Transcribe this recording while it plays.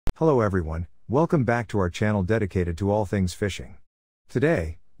Hello everyone, welcome back to our channel dedicated to all things fishing.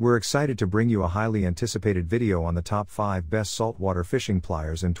 Today, we're excited to bring you a highly anticipated video on the top 5 best saltwater fishing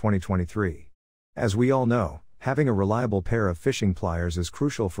pliers in 2023. As we all know, having a reliable pair of fishing pliers is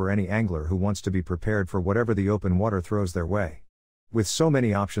crucial for any angler who wants to be prepared for whatever the open water throws their way. With so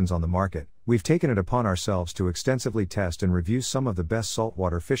many options on the market, we've taken it upon ourselves to extensively test and review some of the best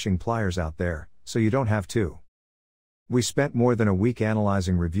saltwater fishing pliers out there, so you don't have to. We spent more than a week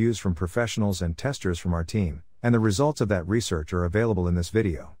analyzing reviews from professionals and testers from our team, and the results of that research are available in this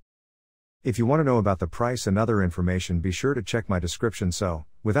video. If you want to know about the price and other information, be sure to check my description. So,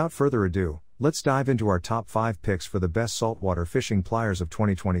 without further ado, let's dive into our top 5 picks for the best saltwater fishing pliers of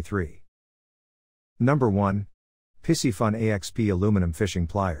 2023. Number 1. Piscifun AXP Aluminum Fishing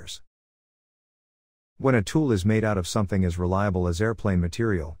Pliers. When a tool is made out of something as reliable as airplane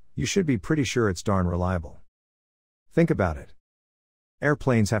material, you should be pretty sure it's darn reliable. Think about it.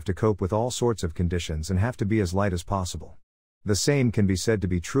 Airplanes have to cope with all sorts of conditions and have to be as light as possible. The same can be said to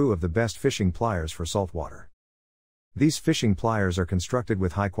be true of the best fishing pliers for saltwater. These fishing pliers are constructed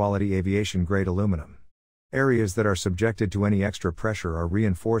with high-quality aviation-grade aluminum. Areas that are subjected to any extra pressure are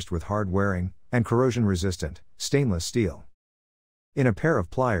reinforced with hard-wearing and corrosion-resistant stainless steel. In a pair of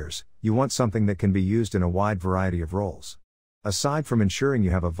pliers, you want something that can be used in a wide variety of roles. Aside from ensuring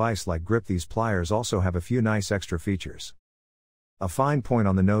you have a vise-like grip, these pliers also have a few nice extra features. A fine point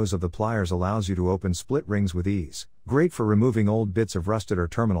on the nose of the pliers allows you to open split rings with ease, great for removing old bits of rusted or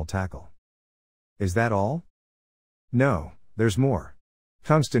terminal tackle. Is that all? No, there's more.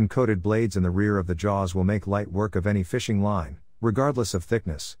 Tungsten-coated blades in the rear of the jaws will make light work of any fishing line, regardless of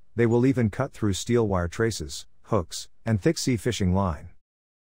thickness. They will even cut through steel wire traces, hooks, and thick sea fishing line.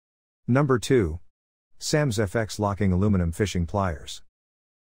 Number 2. SAMS FX Locking Aluminum Fishing Pliers.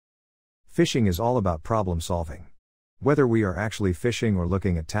 Fishing is all about problem solving. Whether we are actually fishing or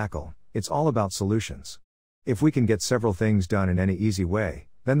looking at tackle, it's all about solutions. If we can get several things done in any easy way,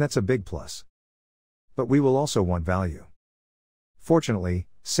 then that's a big plus. But we will also want value. Fortunately,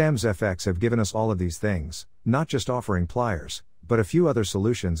 SAMS FX have given us all of these things, not just offering pliers, but a few other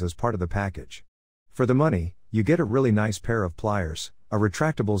solutions as part of the package. For the money, you get a really nice pair of pliers, a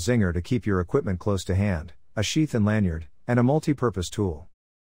retractable zinger to keep your equipment close to hand, a sheath and lanyard, and a multi-purpose tool.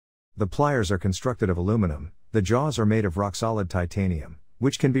 The pliers are constructed of aluminum, the jaws are made of rock-solid titanium,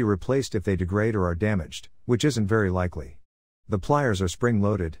 which can be replaced if they degrade or are damaged, which isn't very likely. The pliers are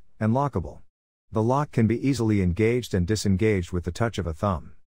spring-loaded and lockable. The lock can be easily engaged and disengaged with the touch of a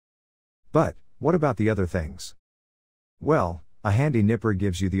thumb. But, what about the other things? Well, a handy nipper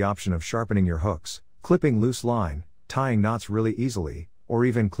gives you the option of sharpening your hooks, clipping loose line, tying knots really easily, or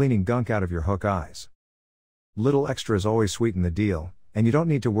even cleaning gunk out of your hook eyes. Little extras always sweeten the deal, and you don't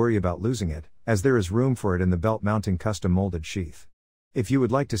need to worry about losing it, as there is room for it in the belt mounting custom molded sheath. If you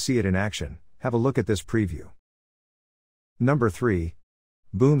would like to see it in action, have a look at this preview. Number 3.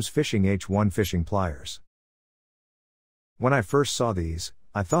 Booms Fishing H1 Fishing Pliers. When I first saw these,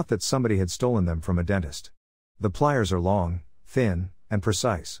 I thought that somebody had stolen them from a dentist. The pliers are long, thin, and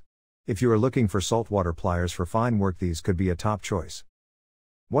precise. If you are looking for saltwater pliers for fine work, these could be a top choice.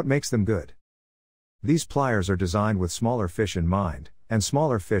 What makes them good? These pliers are designed with smaller fish in mind, and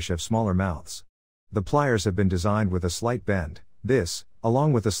smaller fish have smaller mouths. The pliers have been designed with a slight bend. This,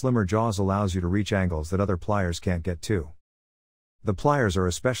 along with the slimmer jaws, allows you to reach angles that other pliers can't get to. The pliers are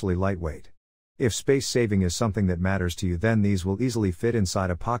especially lightweight. If space saving is something that matters to you, then these will easily fit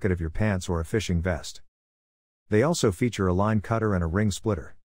inside a pocket of your pants or a fishing vest. They also feature a line cutter and a ring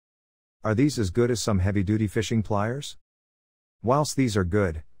splitter. Are these as good as some heavy-duty fishing pliers? Whilst these are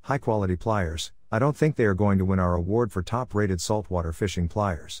good, high-quality pliers, I don't think they are going to win our award for top-rated saltwater fishing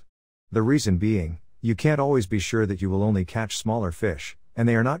pliers. The reason being, you can't always be sure that you will only catch smaller fish, and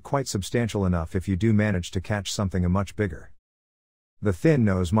they are not quite substantial enough if you do manage to catch something much bigger. The thin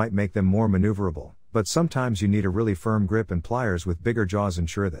nose might make them more maneuverable, but sometimes you need a really firm grip, and pliers with bigger jaws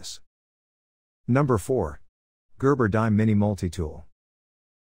ensure this. Number 4. Gerber Dime Mini Multi-Tool.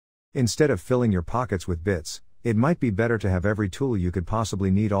 Instead of filling your pockets with bits, it might be better to have every tool you could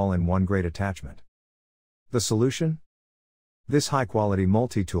possibly need all in one great attachment. The solution? This high-quality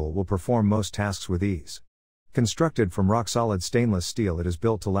multi-tool will perform most tasks with ease. Constructed from rock-solid stainless steel, it is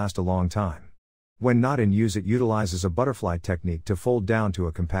built to last a long time. When not in use, it utilizes a butterfly technique to fold down to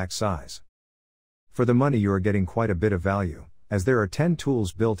a compact size. For the money, you are getting quite a bit of value, as there are 10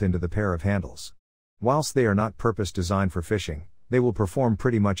 tools built into the pair of handles. Whilst they are not purpose-designed for fishing, they will perform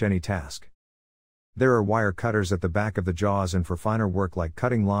pretty much any task. There are wire cutters at the back of the jaws, and for finer work like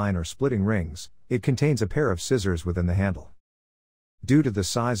cutting line or splitting rings, it contains a pair of scissors within the handle. Due to the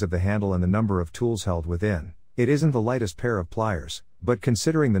size of the handle and the number of tools held within, it isn't the lightest pair of pliers, but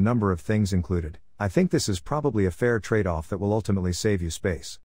considering the number of things included, I think this is probably a fair trade-off that will ultimately save you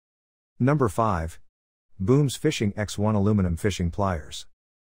space. Number 5. Booms Fishing X1 Aluminum Fishing Pliers.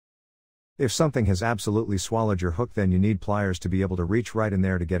 If something has absolutely swallowed your hook, then you need pliers to be able to reach right in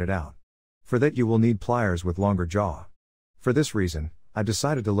there to get it out. For that you will need pliers with longer jaw. For this reason, I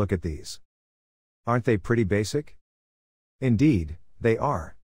decided to look at these. Aren't they pretty basic? Indeed, they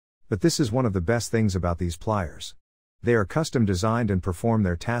are. But this is one of the best things about these pliers. They are custom designed and perform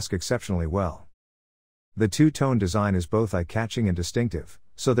their task exceptionally well. The two-tone design is both eye-catching and distinctive,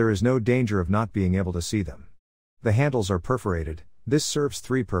 so there is no danger of not being able to see them. The handles are perforated. This serves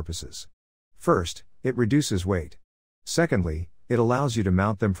 3 purposes. First, it reduces weight. Secondly, it allows you to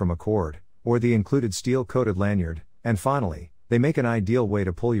mount them from a cord, or the included steel-coated lanyard, and finally, they make an ideal way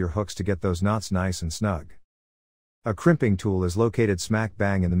to pull your hooks to get those knots nice and snug. A crimping tool is located smack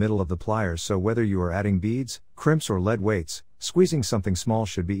bang in the middle of the pliers, so whether you are adding beads, crimps or lead weights, squeezing something small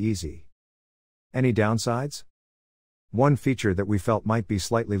should be easy. Any downsides? One feature that we felt might be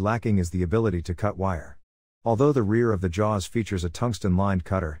slightly lacking is the ability to cut wire. Although the rear of the jaws features a tungsten-lined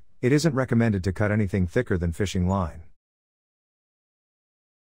cutter, it isn't recommended to cut anything thicker than fishing line.